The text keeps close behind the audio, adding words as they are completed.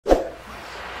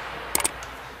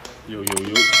Yo, yo,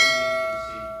 yo.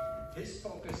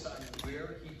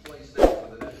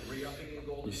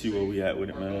 You see where we at with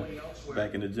it, man.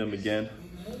 Back in the gym again.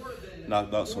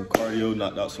 Knocked out some cardio,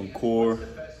 knocked out some core.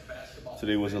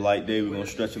 Today was a light day. We're gonna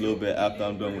stretch a little bit after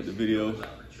I'm done with the video.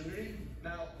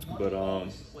 But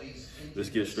let's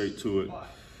get straight to it.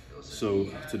 So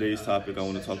today's topic, I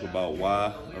want to talk about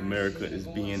why America is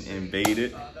being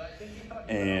invaded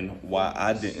and why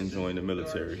I didn't join the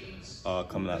military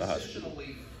coming out of hospital.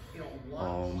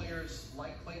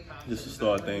 Just to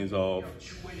start things off,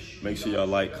 make sure y'all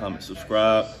like, comment,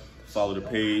 subscribe, follow the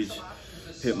page,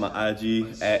 hit my IG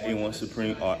at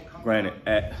A1Supreme, or granted,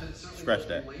 at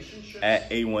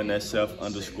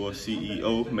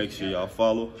A1SF_CEO. Make sure y'all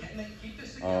follow.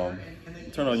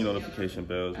 Turn on your notification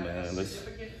bells, man. Let's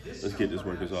get this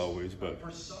work as always. But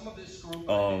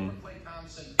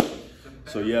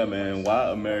so yeah, man,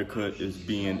 why America is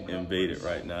being invaded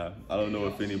right now. I don't know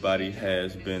if anybody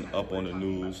has been up on the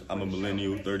news. I'm a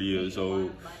millennial, 30 years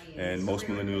old, and most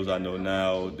millennials I know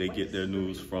now, they get their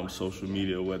news from social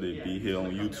media, whether it be here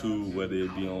on YouTube, whether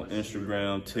it be on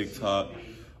Instagram, TikTok,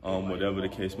 whatever the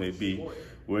case may be.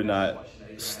 We're not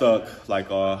stuck like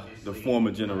the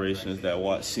former generations that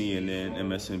watch CNN,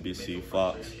 MSNBC,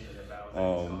 Fox.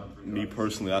 Me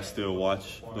personally, I still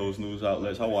watch those news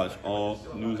outlets. I watch all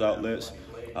news outlets.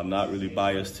 I'm not really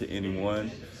biased to anyone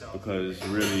because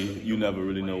really, you never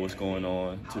really know what's going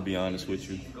on, to be honest with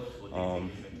you.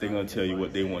 They're gonna tell you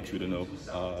what they want you to know.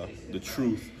 The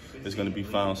truth is gonna be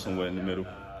found somewhere in the middle.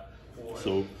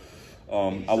 So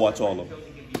I watch all of them.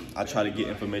 I try to get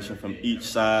information from each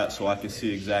side so I can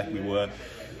see exactly where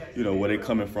they're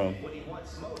coming from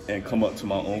and come up to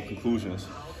my own conclusions.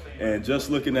 And just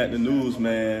looking at the news,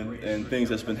 man, and things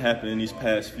that's been happening these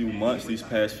past few months, these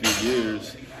past few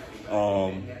years,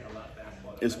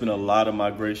 it's been a lot of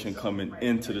migration coming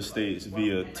into the States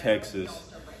via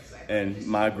Texas and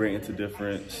migrating to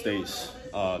different states,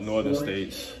 northern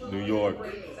states, New York,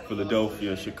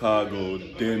 Philadelphia, Chicago,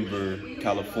 Denver,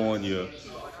 California,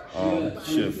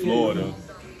 Florida.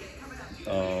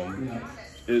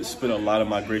 It's been a lot of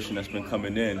migration that's been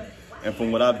coming in. And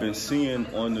from what I've been seeing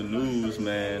on the news,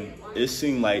 man, it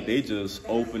seemed like they just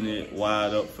open it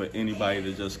wide up for anybody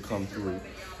to just come through.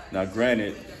 Now,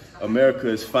 granted, America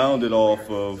is founded off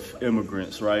of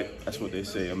immigrants, right? That's what they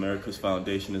say. America's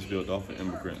foundation is built off of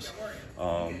immigrants.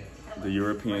 The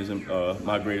Europeans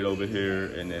migrated over here,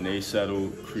 and then they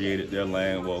settled, created their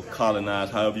land, well,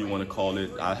 colonized, however you want to call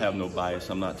it. I have no bias.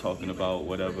 I'm not talking about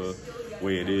whatever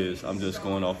way it is. I'm just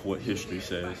going off what history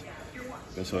says.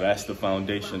 And so that's the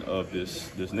foundation of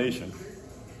this nation.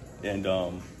 And,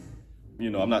 I'm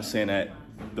not saying that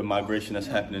the migration that's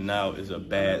happening now is a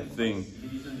bad thing,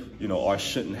 or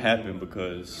shouldn't happen,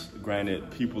 because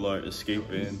granted, people are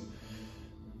escaping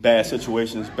bad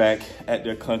situations back at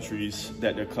their countries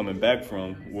that they're coming back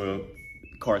from, where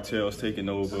cartels taking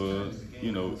over,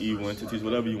 evil entities,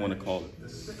 whatever you want to call it.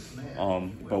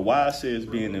 But why I say it's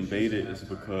being invaded is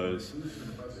because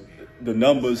the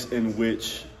numbers in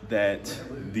which that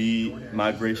the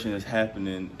migration is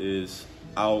happening is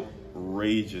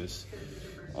outrageous.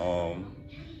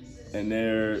 And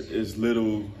there is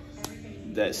little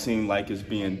that seems like it's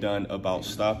being done about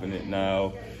stopping it.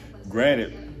 Now,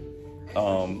 granted,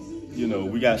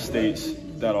 we got states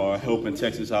that are helping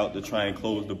Texas out to try and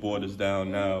close the borders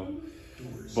down now.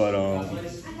 But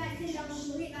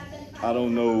I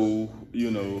don't know,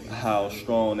 how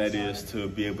strong that is to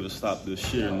be able to stop the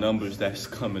sheer numbers that's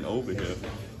coming over here.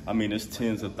 I mean, it's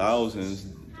tens of thousands,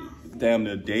 damn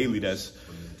near daily, that's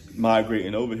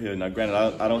migrating over here. Now,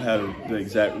 granted, I don't have the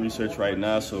exact research right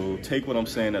now, so take what I'm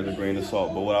saying as a grain of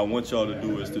salt. But what I want y'all to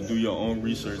do is to do your own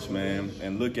research, man,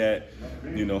 and look at,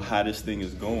 how this thing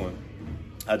is going.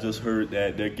 I just heard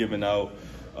that they're giving out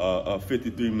a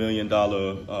 $53 million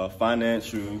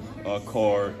financial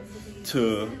card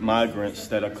to migrants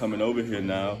that are coming over here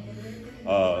now,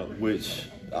 which,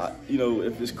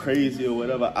 if it's crazy or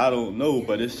whatever, I don't know,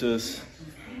 but it's just,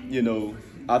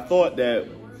 I thought that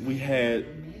we had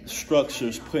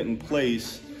structures put in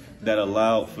place that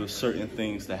allowed for certain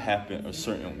things to happen a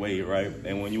certain way, right?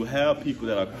 And when you have people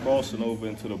that are crossing over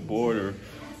into the border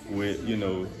with,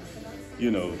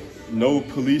 no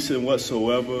policing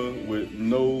whatsoever, with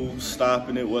no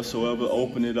stopping it whatsoever,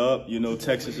 open it up.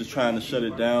 Texas is trying to shut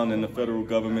it down, and the federal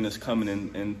government is coming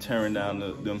and tearing down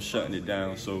them shutting it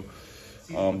down. So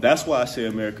that's why I say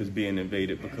America's being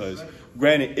invaded, because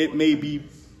granted, it may be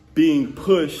being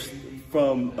pushed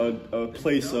from a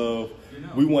place of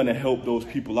we want to help those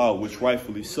people out, which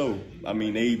rightfully so. I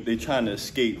mean, they trying to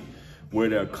escape where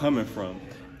they're coming from.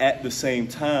 At the same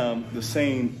time, the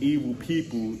same evil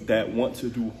people that want to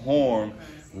do harm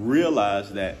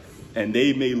realize that and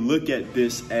they may look at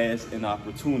this as an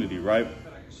opportunity, right?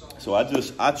 So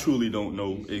I truly don't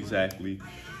know exactly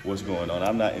what's going on.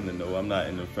 I'm not in the know. I'm not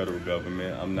in the federal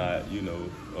government. I'm not, you know,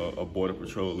 a Border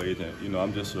Patrol agent. You know,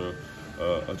 I'm just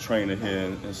a trainer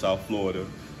here in South Florida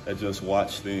that just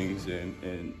watch things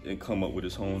and come up with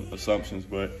his own assumptions.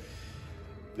 But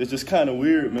it's just kind of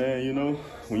weird, man, you know,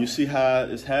 when you see how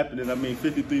it's happening. I mean,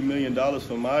 $53 million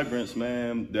for migrants,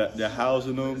 man, they're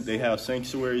housing them. They have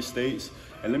sanctuary states.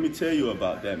 And let me tell you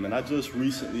about that, man. I just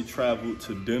recently traveled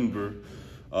to Denver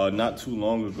not too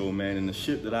long ago, man, and the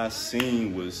shit that I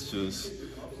seen was just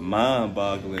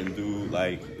mind-boggling, dude.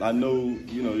 Like, I know,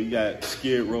 you know, you got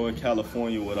Skid Row in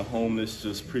California where the homeless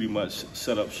just pretty much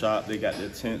set up shop. They got their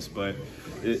tents, but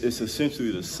it's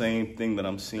essentially the same thing that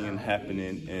I'm seeing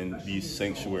happening in these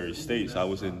sanctuary states. I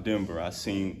was in Denver. I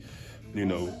seen, you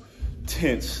know,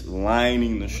 tents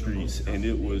lining the streets, and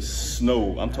it was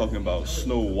snow. I'm talking about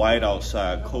snow white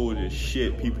outside, cold as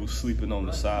shit, people sleeping on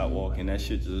the sidewalk, and that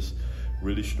shit just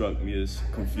really struck me as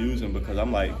confusing, because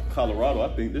I'm like, Colorado,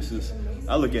 I think this is,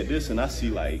 I look at this and I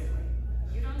see, like,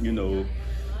 you know,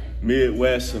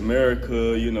 Midwest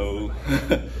America, you know,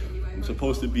 I'm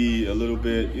supposed to be a little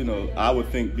bit, you know, I would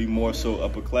think be more so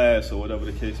upper class or whatever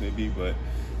the case may be, but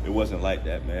it wasn't like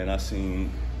that, man. I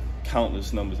seen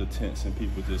countless numbers of tents and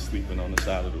people just sleeping on the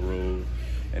side of the road,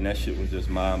 and that shit was just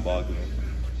mind-boggling.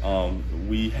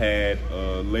 We had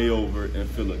a layover in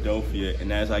Philadelphia,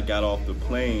 and as I got off the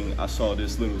plane, I saw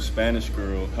this little Spanish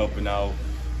girl helping out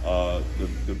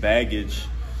the baggage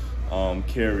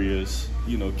carriers,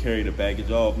 you know, carry the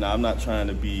baggage off. Now, I'm not trying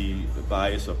to be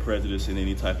biased or prejudiced in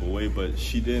any type of way, but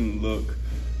she didn't look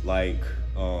like,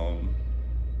 how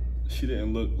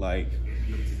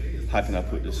can I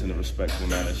put this in a respectful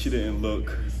manner? She didn't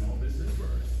look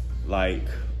like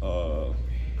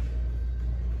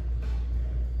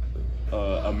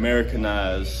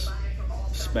Americanized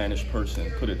Spanish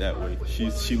person, put it that way.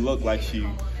 She looked like she,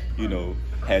 you know,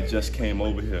 had just came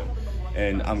over here.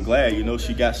 And I'm glad, you know,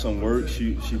 she got some work.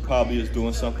 She probably is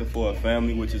doing something for her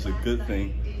family, which is a good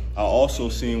thing. I also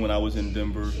seen when I was in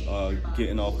Denver,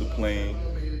 getting off the plane,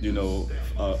 you know,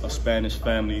 a Spanish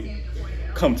family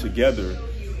come together.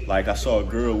 Like, I saw a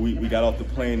girl, we got off the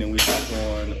plane and we hopped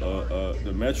on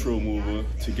the Metro mover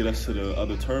to get us to the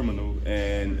other terminal,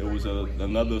 and it was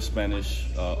another Spanish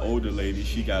older lady.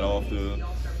 She got off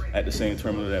at the same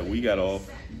terminal that we got off,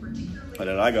 or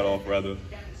that I got off rather,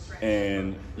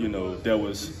 and, you know, there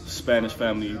was Spanish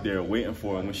family there waiting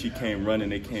for her. And when she came running,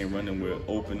 they came running with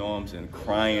open arms and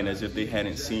crying as if they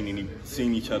hadn't seen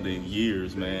each other in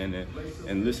years, man.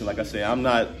 And listen, like I say, I'm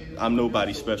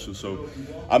nobody special, so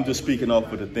I'm just speaking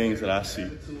off of the things that I see.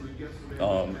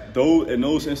 Though in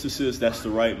those instances, that's the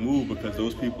right move, because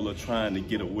those people are trying to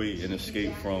get away and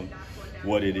escape from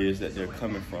what it is that they're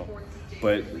coming from.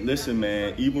 But listen,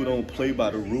 man, evil don't play by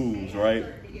the rules, right?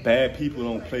 Bad people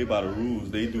don't play by the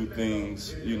rules. They do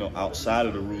things, you know, outside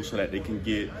of the rules so that they can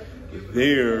get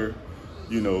their,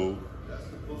 you know,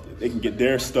 they can get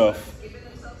their stuff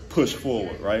pushed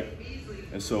forward, right?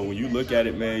 And so when you look at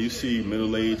it, man, you see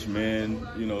middle-aged men,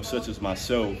 you know, such as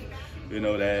myself, you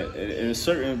know, that in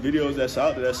certain videos that's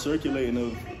out there that's circulating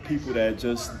of people that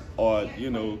just are,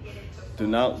 you know,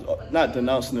 not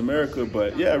denouncing America,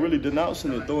 but yeah, really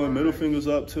denouncing it, throwing middle fingers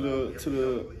up to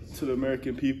the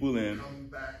American people, and,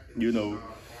 you know,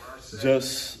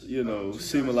 just, you know,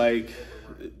 seeming like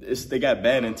they got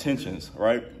bad intentions,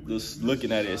 right? Just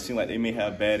looking at it, it seems like they may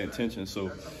have bad intentions.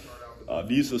 So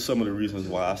these are some of the reasons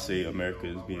why I say America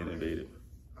is being invaded.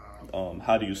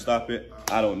 How do you stop it?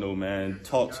 I don't know, man.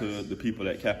 Talk to the people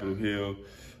at Capitol Hill.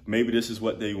 Maybe this is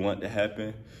what they want to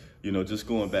happen. You know, just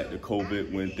going back to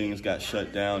COVID, when things got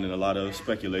shut down and a lot of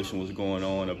speculation was going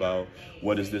on about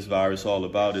what is this virus all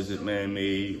about? Is it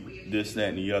man-made, this, that,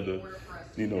 and the other?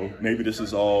 You know, maybe this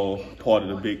is all part of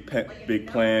the big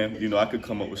plan. You know, I could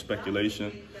come up with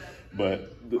speculation,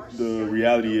 but the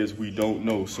reality is we don't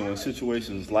know. So in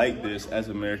situations like this, as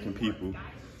American people,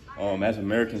 as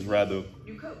Americans rather,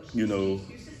 you know,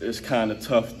 it's kind of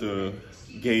tough to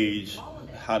gauge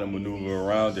how to maneuver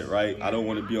around it, right? I don't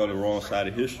want to be on the wrong side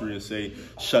of history and say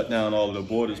shut down all of the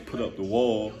borders, put up the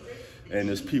wall, and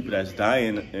there's people that's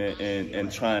dying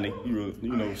and trying to,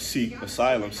 you know, seek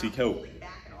asylum, seek help.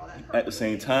 At the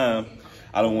same time,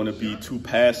 I don't want to be too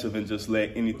passive and just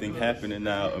let anything happen, and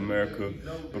now America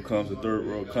becomes a third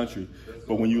world country.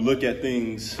 But when you look at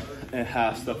things and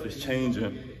how stuff is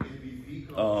changing,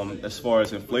 as far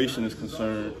as inflation is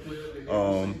concerned,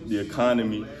 the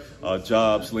economy,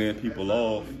 jobs laying people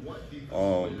off,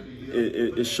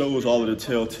 it shows all of the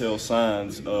telltale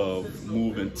signs of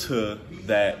moving to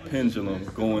that pendulum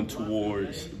going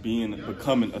towards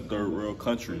becoming a third world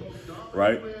country,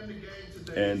 right?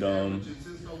 And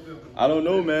I don't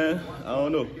know, man. I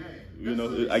don't know. You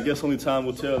know, I guess only time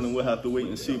will tell, and we'll have to wait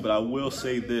and see. But I will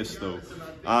say this, though.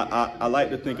 I like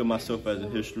to think of myself as a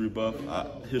history buff.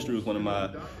 History was one of my,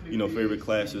 favorite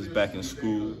classes back in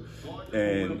school.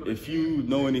 And if you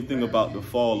know anything about the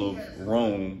fall of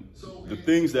Rome, the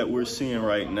things that we're seeing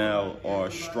right now are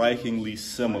strikingly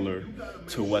similar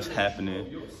to what's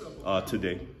happening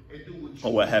today,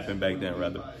 or what happened back then,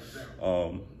 rather.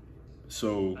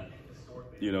 So,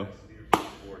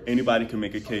 anybody can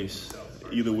make a case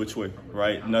either which way,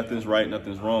 right? Nothing's right,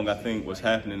 nothing's wrong. I think what's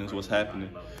happening is what's happening.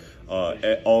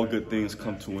 All good things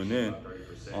come to an end.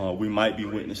 We might be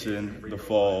witnessing the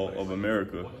fall of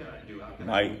America.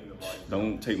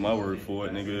 Don't take my word for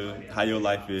it, nigga. How your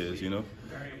life is,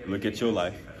 Look at your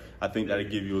life. I think that'll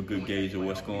give you a good gauge of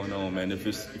what's going on, man. If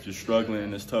you're struggling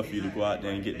and it's tough for you to go out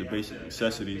there and get the basic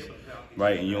necessities,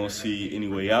 right, and you don't see any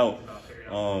way out,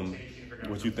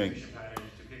 what you think?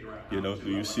 Do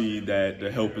you see that the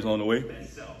help is on the way?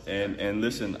 And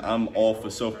listen, I'm all for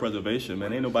self-preservation,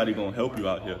 man. Ain't nobody gonna help you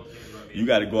out here. You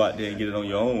gotta go out there and get it on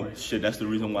your own. Shit, that's the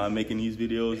reason why I'm making these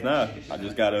videos now. I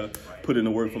just gotta put in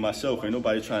the work for myself. Ain't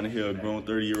nobody trying to hear a grown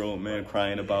 30-year-old man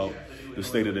crying about the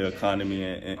state of the economy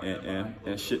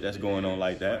and shit that's going on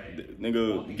like that.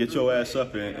 Nigga, get your ass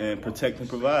up and protect and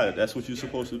provide. That's what you're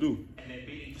supposed to do.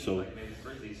 So,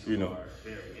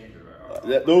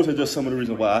 those are just some of the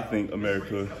reasons why I think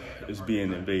America is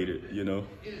being invaded,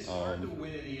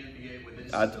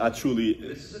 I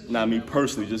truly, not me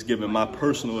personally, just giving my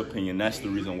personal opinion, that's the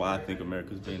reason why I think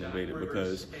America is being invaded.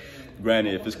 Because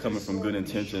granted, if it's coming from good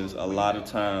intentions, a lot of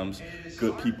times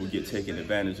good people get taken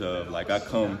advantage of. Like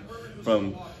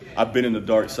I've been in the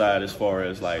dark side as far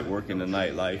as like working the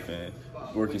nightlife and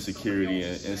working security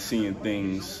and seeing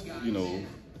things,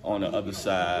 on the other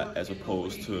side, as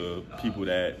opposed to people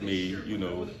that may,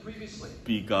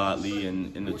 be godly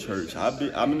and in the church.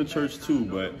 I'm in the church too,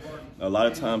 but a lot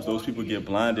of times those people get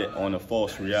blinded on a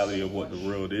false reality of what the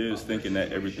world is, thinking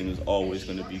that everything is always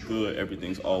going to be good,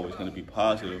 everything's always going to be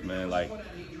positive, man. Like,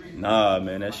 nah,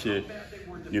 man, that shit,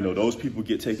 those people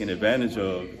get taken advantage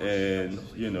of, and,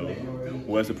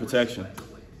 where's the protection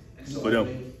for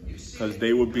them? Because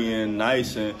they were being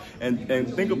nice, and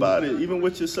think about it, even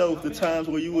with yourself, the times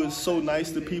where you were so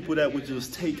nice to people that were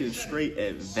just taking straight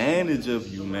advantage of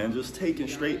you, man, just taking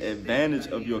straight advantage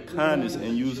of your kindness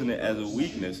and using it as a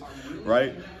weakness,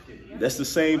 right? That's the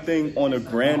same thing on a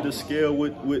grander scale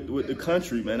with the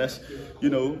country, man. That's,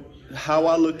 how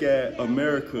I look at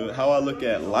America, how I look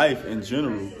at life in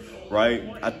general, right?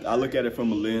 I look at it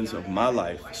from a lens of my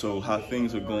life. So how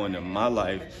things are going in my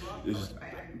life is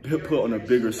put on a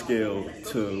bigger scale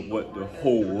to what the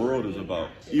whole world is about.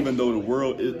 Even though the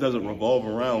world doesn't revolve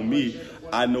around me,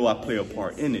 I know I play a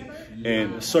part in it.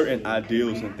 And certain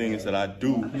ideals and things that I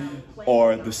do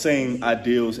are the same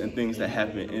ideals and things that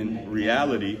happen in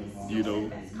reality,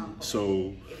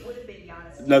 so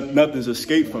nothing's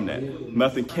escaped from that.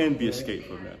 Nothing can be escaped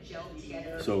from that.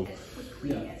 So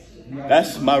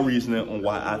that's my reasoning on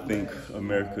why I think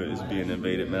America is being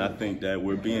invaded, man. I think that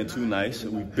we're being too nice.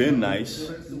 We've been nice,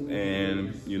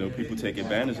 and, people take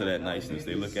advantage of that niceness.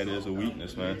 They look at it as a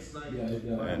weakness, man.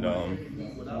 And,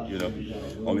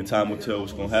 only time will tell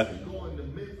what's going to happen.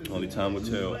 Only time will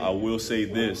tell. I will say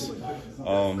this.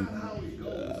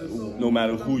 No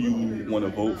matter who you want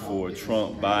to vote for,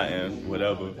 Trump, Biden,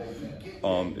 whatever,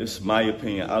 it's my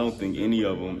opinion. I don't think any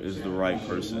of them is the right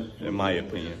person, in my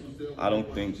opinion. I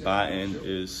don't think Biden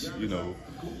is,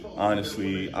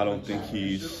 honestly, I don't think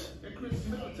he's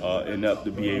enough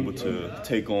to be able to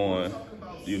take on,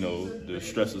 the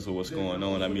stresses of what's going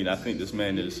on. I mean, I think this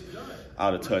man is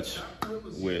out of touch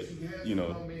with,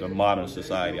 the modern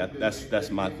society.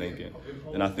 That's my thinking.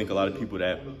 And I think a lot of people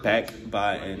that back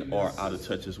Biden are out of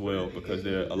touch as well, because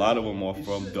a lot of them are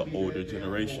from the older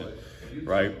generation,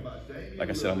 right? Like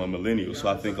I said, I'm a millennial, so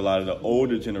I think a lot of the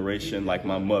older generation, like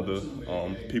my mother,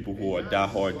 people who are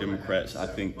diehard Democrats, I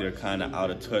think they're kind of out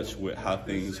of touch with how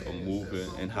things are moving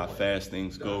and how fast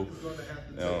things go,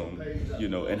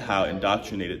 and how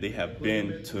indoctrinated they have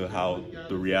been to how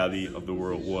the reality of the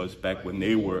world was back when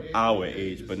they were our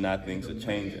age, but now things are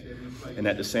changing. And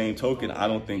at the same token, I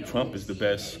don't think Trump is the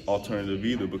best alternative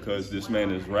either, because this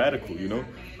man is radical,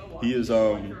 He is,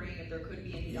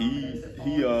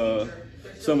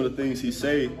 some of the things he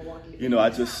say,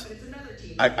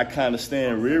 I kind of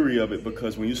stand weary of it,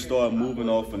 because when you start moving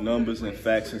off of numbers and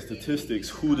facts and statistics,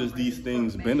 who does these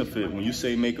things benefit? When you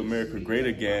say make America great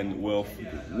again, well,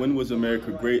 when was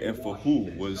America great and for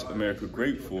who was America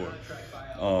great for?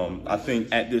 I think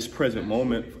at this present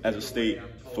moment, as a state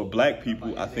for black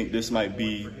people, I think this might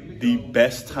be the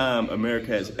best time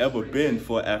America has ever been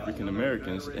for African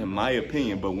Americans, in my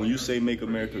opinion. But when you say make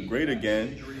America great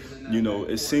again, you know,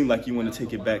 it seemed like you want to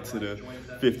take it back to the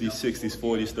 50s, 60s,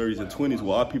 40s, 30s, and 20s,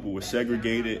 where our people were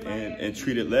segregated and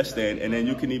treated less than. And then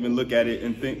you can even look at it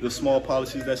and think the small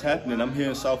policies that's happening. I'm here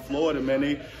in South Florida, man.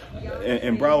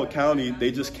 In Broward County, they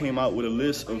just came out with a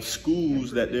list of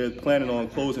schools that they're planning on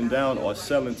closing down or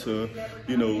selling to,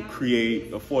 you know,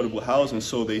 create affordable housing.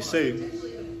 So they say,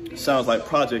 sounds like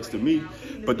projects to me,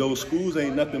 but those schools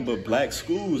ain't nothing but black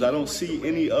schools. I don't see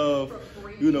any of,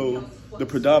 you know, the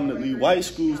predominantly white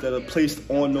schools that are placed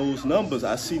on those numbers.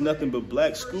 I see nothing but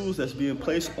black schools that's being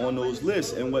placed on those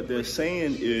lists. And what they're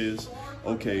saying is,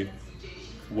 okay,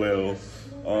 well,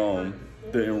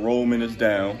 the enrollment is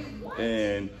down,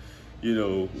 and, you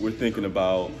know, we're thinking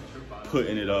about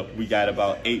putting it up. We got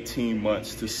about 18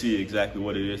 months to see exactly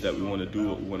what it is that we want to do,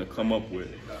 what we want to come up with.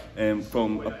 And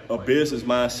from a business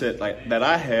mindset like that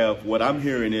I have, what I'm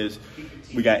hearing is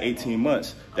we got 18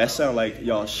 months. That sounds like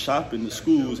y'all shopping the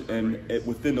schools, and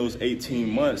within those 18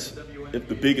 months, if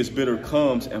the biggest bidder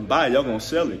comes and buy it, y'all gonna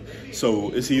sell it.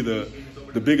 So it's either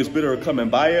the biggest bidder will come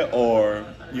and buy it, or,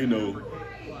 you know,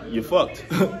 you're fucked,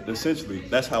 essentially.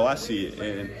 That's how I see it.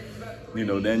 And, you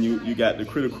know, then you got the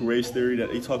critical race theory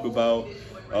that they talk about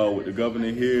with the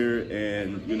governor here,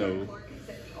 and, you know,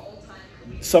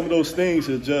 some of those things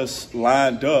are just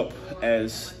lined up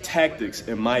as tactics,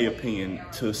 in my opinion,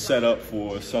 to set up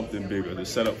for something bigger, to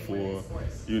set up for,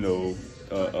 you know,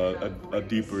 a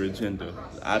deeper agenda.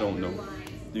 I don't know.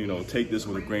 You know, take this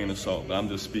with a grain of salt, but I'm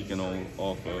just speaking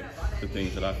off of the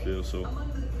things that I feel. So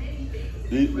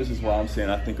this is why I'm saying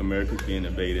I think America's being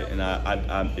invaded,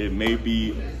 and it may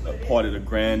be a part of the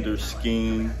grander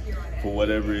scheme for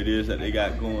whatever it is that they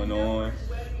got going on.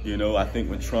 You know, I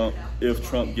think if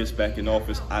Trump gets back in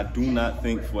office, I do not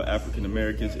think for African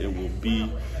Americans it will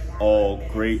be all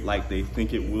great like they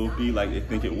think it will be, like they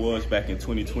think it was back in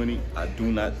 2020. I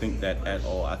do not think that at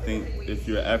all. I think if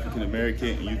you're African American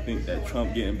and you think that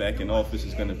Trump getting back in office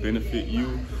is going to benefit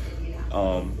you,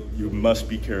 you must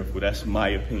be careful. That's my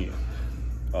opinion.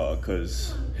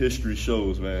 Because history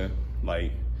shows, man,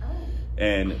 like,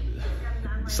 and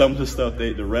some of the stuff,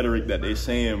 the rhetoric that they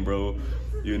saying, bro,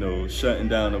 you know, shutting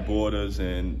down the borders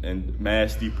and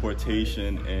mass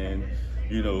deportation and,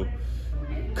 you know,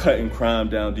 cutting crime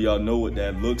down. Do y'all know what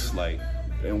that looks like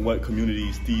and what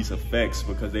communities these affects?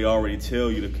 Because they already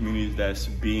tell you the communities that's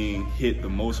being hit the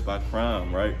most by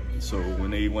crime, right? So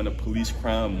when they want to police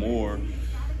crime more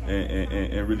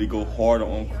and really go harder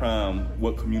on crime,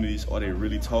 what communities are they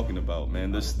really talking about,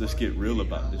 man? Let's get real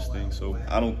about this thing. So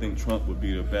I don't think Trump would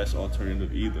be the best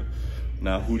alternative either.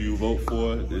 Now, who do you vote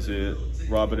for? Is it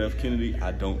Robert F. Kennedy?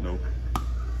 I don't know.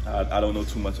 I don't know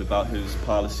too much about his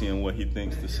policy and what he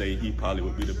thinks to say he probably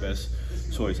would be the best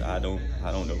choice. I don't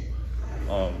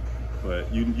know.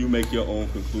 But you make your own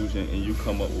conclusion and you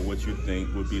come up with what you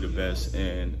think would be the best,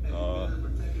 and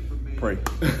pray.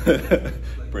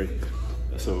 Pray.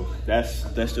 So that's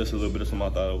just a little bit of some I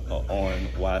thought on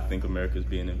why I think America is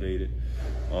being invaded.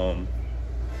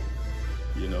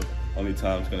 You know, only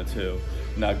time's gonna tell.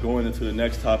 Now, going into the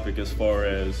next topic, as far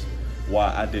as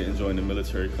why I didn't join the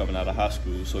military coming out of high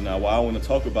school. So now why I want to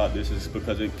talk about this is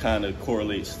because it kind of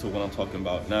correlates to what I'm talking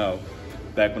about now.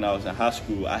 Back when I was in high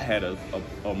school, I had a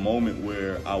moment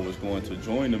where I was going to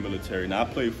join the military. Now, I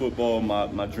played football.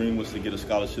 My dream was to get a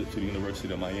scholarship to the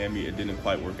University of Miami. It didn't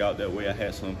quite work out that way. I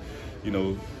had some, you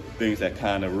know, things that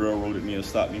kind of railroaded me and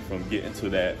stopped me from getting to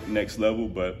that next level.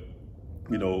 But,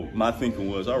 you know, my thinking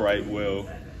was, all right, well,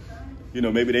 you know,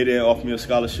 maybe they didn't offer me a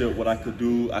scholarship. What I could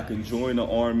do, I can join the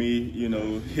Army, you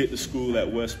know, hit the school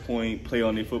at West Point, play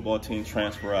on their football team,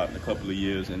 transfer out in a couple of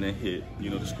years, and then hit, you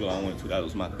know, the school I went to. That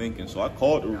was my thinking. So I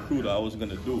called the recruiter. I was going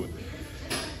to do it.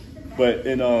 But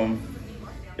in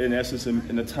essence,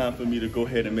 in the time for me to go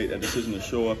ahead and make that decision to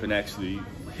show up and actually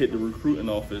hit the recruiting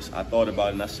office, I thought about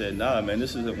it and I said, nah, man,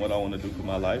 this isn't what I want to do for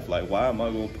my life. Like, why am I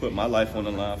going to put my life on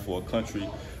the line for a country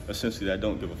essentially that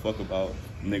don't give a fuck about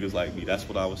niggas like me? That's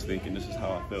what I was thinking. This is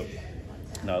how I felt.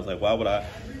 And I was like, why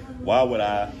would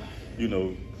I, you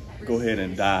know, go ahead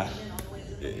and die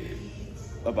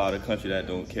about a country that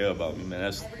don't care about me,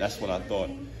 man? That's what I thought.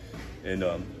 And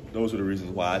those were the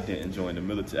reasons why I didn't join the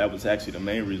military. That was actually the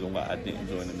main reason why I didn't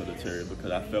join the military, because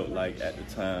I felt like at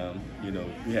the time, you know,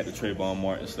 we had the Trayvon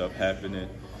Martin stuff happening.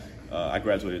 I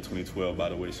graduated in 2012, by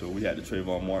the way, so we had the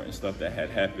Trayvon Martin stuff that had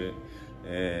happened.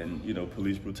 And, you know,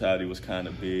 police brutality was kind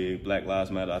of big. Black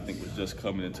Lives Matter, I think, was just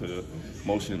coming into the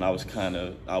motion. And I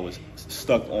was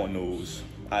stuck on those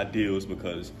ideals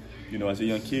because You know, as a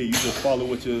young kid, you just follow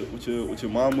what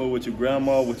your mama, what your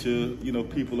grandma, what your, you know,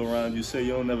 people around you say.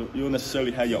 You don't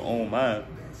necessarily have your own mind.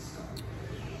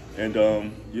 And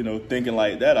you know, thinking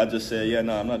like that, I just said, yeah,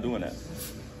 no, I'm not doing that.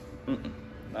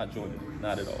 Not joining it,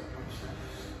 not at all.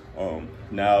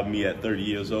 Now me at 30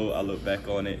 years old, I look back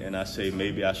on it and I say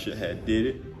maybe I should have did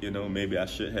it. You know, maybe I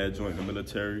should have joined the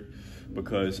military,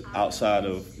 because outside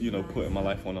of, you know, putting my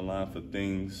life on the line for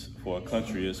things for a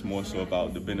country, it's more so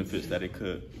about the benefits that it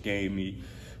could gain me,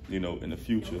 you know, in the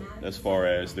future, as far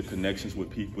as the connections with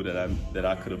people that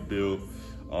I could have built,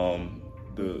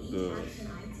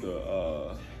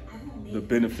 the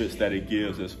benefits that it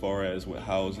gives as far as with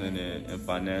housing and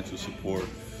financial support,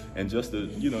 and just the,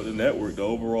 you know, the network, the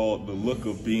overall, the look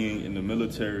of being in the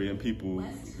military, and people,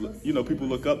 you know, people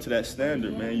look up to that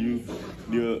standard, man.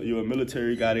 You're a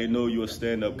military guy, they know you're a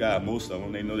stand-up guy, most of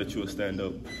them, they know that you're a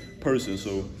stand-up person.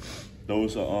 So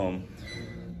those are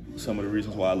some of the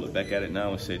reasons why I look back at it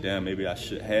now and say, damn, maybe I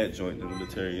should have joined the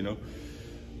military, you know.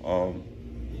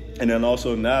 And then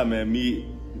also now, man, me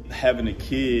having a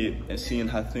kid and seeing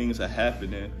how things are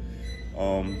happening,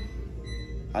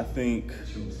 I think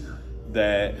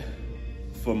that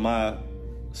for my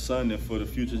son and for the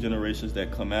future generations that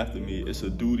come after me, it's a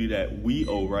duty that we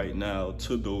owe right now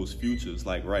to those futures.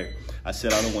 Like, right, I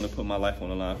said I don't want to put my life on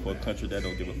the line for a country that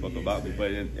don't give a fuck about me,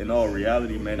 but in all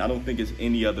reality, man, I don't think it's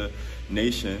any other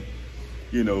nation,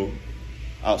 you know,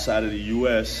 outside of the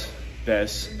U.S.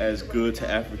 that's as good to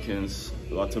Africans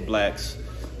or to blacks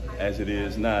as it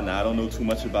is now. Now, I don't know too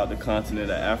much about the continent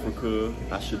of Africa.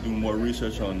 I should do more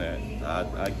research on that.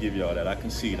 I give y'all that. I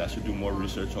concede I should do more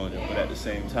research on it. But at the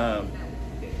same time,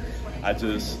 I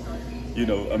just, you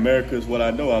know, America is what I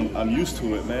know. I'm used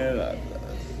to it, man.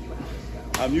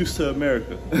 I'm used to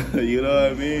America. You know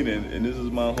what I mean? And this is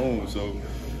my home. So,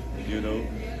 you know,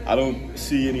 I don't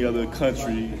see any other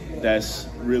country that's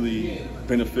really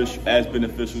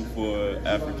beneficial for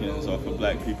Africans or for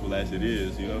black people as it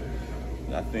is, you know.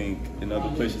 I think in other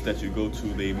places that you go to,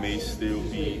 they may still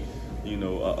be, you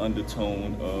know, an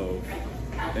undertone of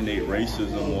innate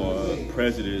racism or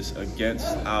prejudice against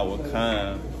our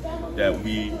kind that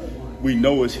we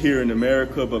know is here in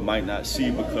America, but might not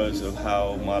see because of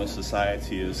how modern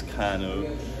society is kind of,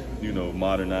 you know,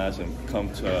 modernized and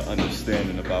come to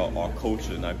understanding about our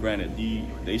culture. Now, granted,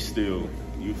 they still,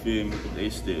 you feel me? They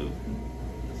still,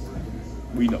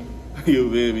 we know, you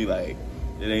feel me? Like,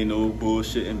 it ain't no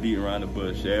bullshit and beating around the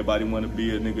bush. Everybody want to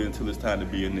be a nigga until it's time to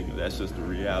be a nigga. That's just the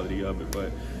reality of it.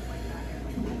 But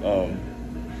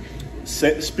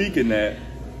speaking that,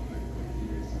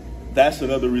 that's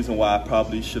another reason why I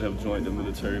probably should have joined the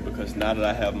military, because now that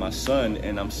I have my son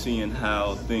and I'm seeing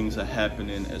how things are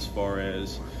happening as far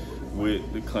as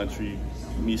with the country,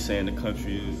 me saying the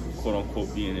country is quote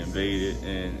unquote being invaded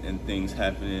and things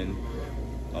happening,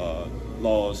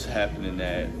 laws happening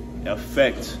that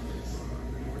affect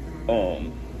our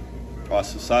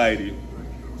society,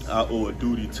 I owe a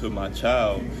duty to my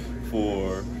child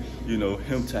for, you know,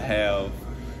 him to have,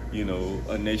 you know,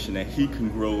 a nation that he can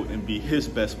grow and be his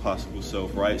best possible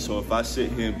self, right? So if I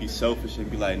sit here and be selfish and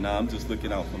be like, nah, I'm just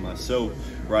looking out for myself,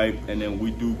 right? And then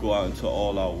we do go out into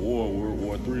all out war, World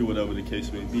War III, whatever the case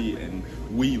may be, and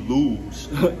we lose,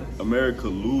 America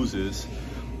loses,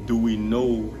 do we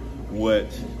know what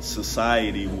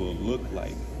society will look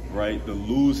like? Right, the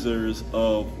losers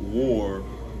of war,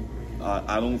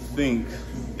 I don't think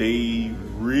they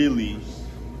really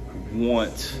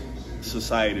want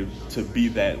society to be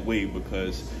that way,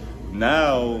 because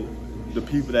now the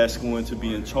people that's going to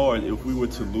be in charge, if we were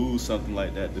to lose something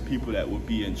like that, the people that would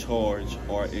be in charge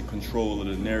are in control of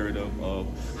the narrative of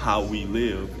how we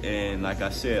live. And like I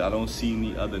said, I don't see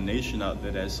any other nation out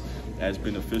there that's as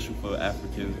beneficial for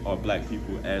Africans or black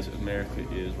people as America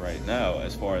is right now,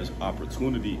 as far as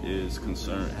opportunity is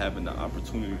concerned, having the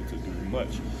opportunity to do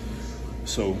much.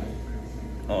 So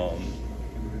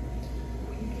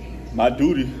my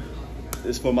duty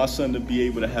is for my son to be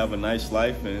able to have a nice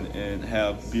life and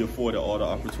be afforded all the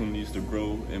opportunities to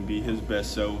grow and be his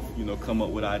best self, you know, come up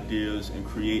with ideas and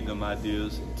create them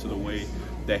ideas to the way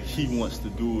that he wants to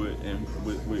do it, and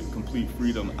with complete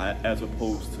freedom, as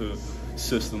opposed to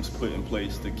systems put in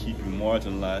place to keep you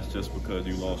marginalized just because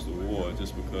you lost the war,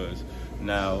 just because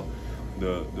now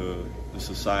the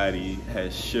society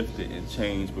has shifted and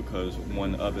changed because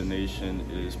one other nation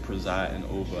is presiding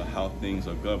over how things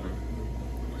are governed.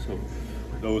 So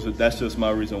that's just my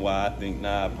reason why I think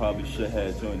now I probably should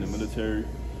have joined the military.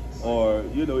 Or,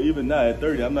 you know, even now at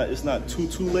 30, it's not too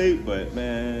late, but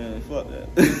man, fuck that.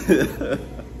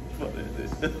 Fuck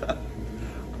that.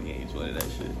 We ain't joining that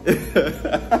shit.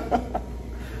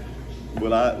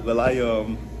 Will I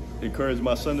encourage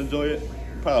my son to enjoy it?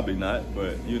 Probably not,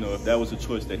 but you know, if that was a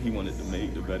choice that he wanted to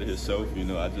make to better himself, you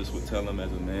know, I just would tell him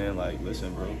as a man, like,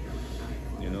 listen, bro,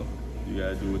 you know, you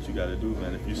gotta do what you gotta do,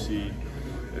 man. If you see,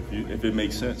 if it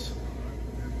makes sense,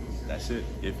 that's it.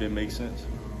 If it makes sense.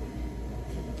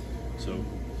 So,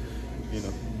 you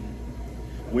know,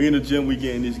 we in the gym, we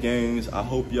getting these gains. I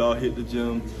hope y'all hit the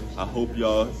gym. I hope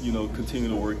y'all, you know, continue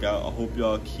to work out. I hope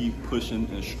y'all keep pushing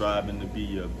and striving to be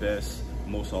your best,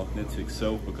 most authentic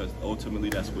self, because ultimately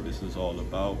that's what this is all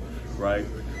about, right?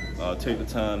 Take the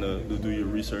time to do your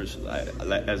research.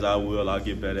 As I will, I'll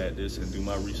get better at this and do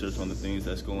my research on the things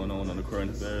that's going on the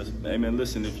current affairs. Hey man,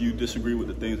 listen, if you disagree with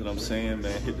the things that I'm saying,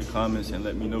 man, hit the comments and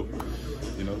let me know.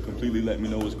 You know, completely let me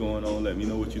know what's going on. Let me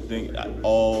know what you think.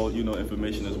 All, you know,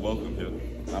 information is welcome here.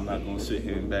 I'm not gonna sit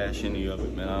here and bash any of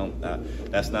it, man.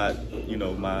 That's not, you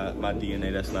know, my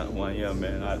DNA. That's not who I am,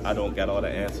 man. I don't got all the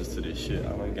answers to this shit. I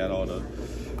don't got all the,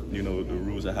 you know, the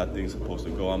rules of how things are supposed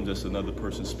to go. I'm just another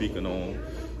person speaking on,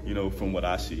 you know, from what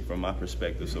I see, from my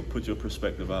perspective. So put your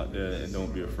perspective out there and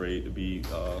don't be afraid to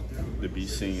be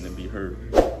seen and be heard.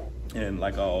 And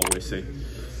like I always say,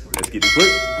 let's get this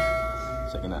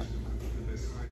work. Second out.